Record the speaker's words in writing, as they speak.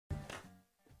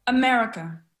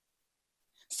America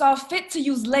saw fit to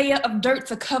use layer of dirt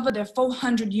to cover their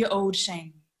 400-year-old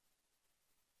shame.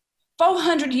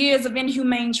 400 years of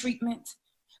inhumane treatment,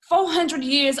 400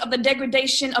 years of the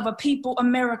degradation of a people,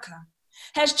 America,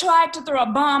 has tried to throw a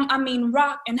bomb,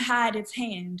 rock, and hide its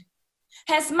hand,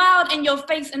 has smiled in your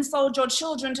face and sold your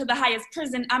children to the highest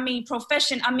prison,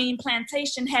 profession,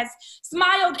 plantation, has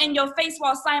smiled in your face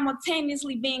while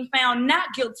simultaneously being found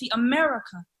not guilty,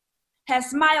 America,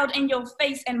 has smiled in your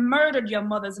face and murdered your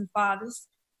mothers and fathers,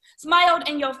 smiled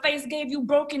in your face, gave you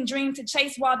broken dreams to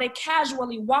chase while they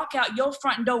casually walk out your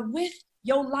front door with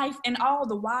your life, and all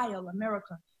the while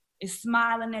America is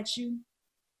smiling at you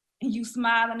and you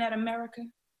smiling at America.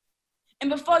 And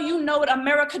before you know it,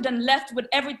 America done left with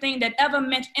everything that ever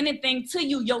meant anything to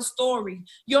you, your story,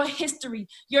 your history,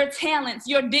 your talents,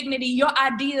 your dignity, your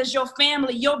ideas, your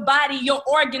family, your body, your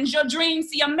organs, your dreams.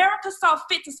 See, America saw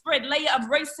fit to spread layer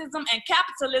of racism and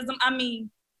capitalism,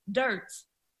 dirt,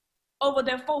 over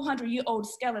their 400-year-old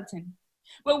skeleton.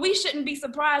 But we shouldn't be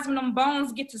surprised when them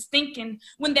bones get to stinking,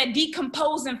 when that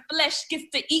decomposing flesh gets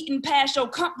to eating past your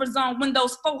comfort zone, when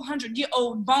those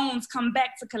 400-year-old bones come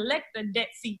back to collect their debt.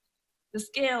 See, the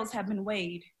scales have been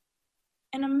weighed,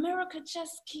 and America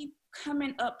just keep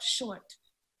coming up short.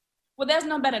 Well, there's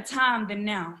no better time than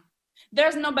now.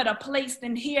 There's no better place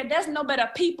than here. There's no better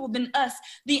people than us.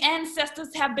 The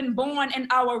ancestors have been born in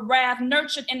our wrath,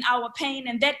 nurtured in our pain,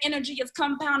 and that energy is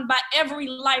compounded by every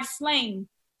life slain.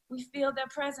 We feel their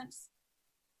presence.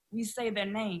 We say their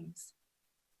names.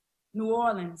 New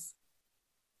Orleans,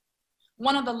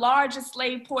 one of the largest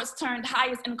slave ports turned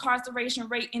highest incarceration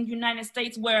rate in the United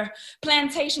States, where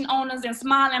plantation owners and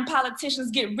smiling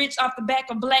politicians get rich off the back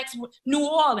of blacks. New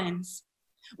Orleans,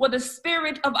 where the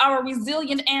spirit of our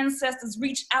resilient ancestors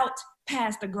reached out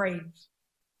past the grave,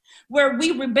 where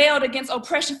we rebelled against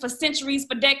oppression for centuries,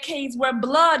 for decades, where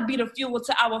blood be the fuel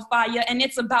to our fire and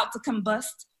it's about to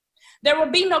combust. There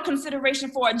will be no consideration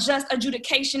for a just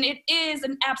adjudication. It is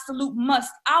an absolute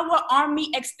must. Our army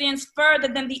extends further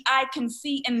than the eye can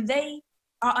see, and they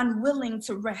are unwilling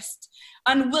to rest,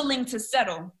 unwilling to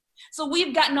settle. So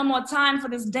we've got no more time for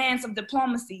this dance of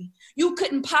diplomacy. You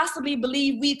couldn't possibly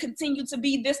believe we continue to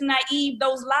be this naive.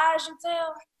 Those lies you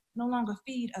tell no longer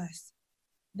feed us.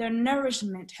 Their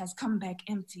nourishment has come back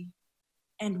empty,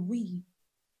 and we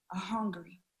are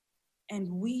hungry,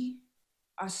 and we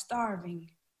are starving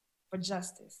for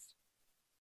justice.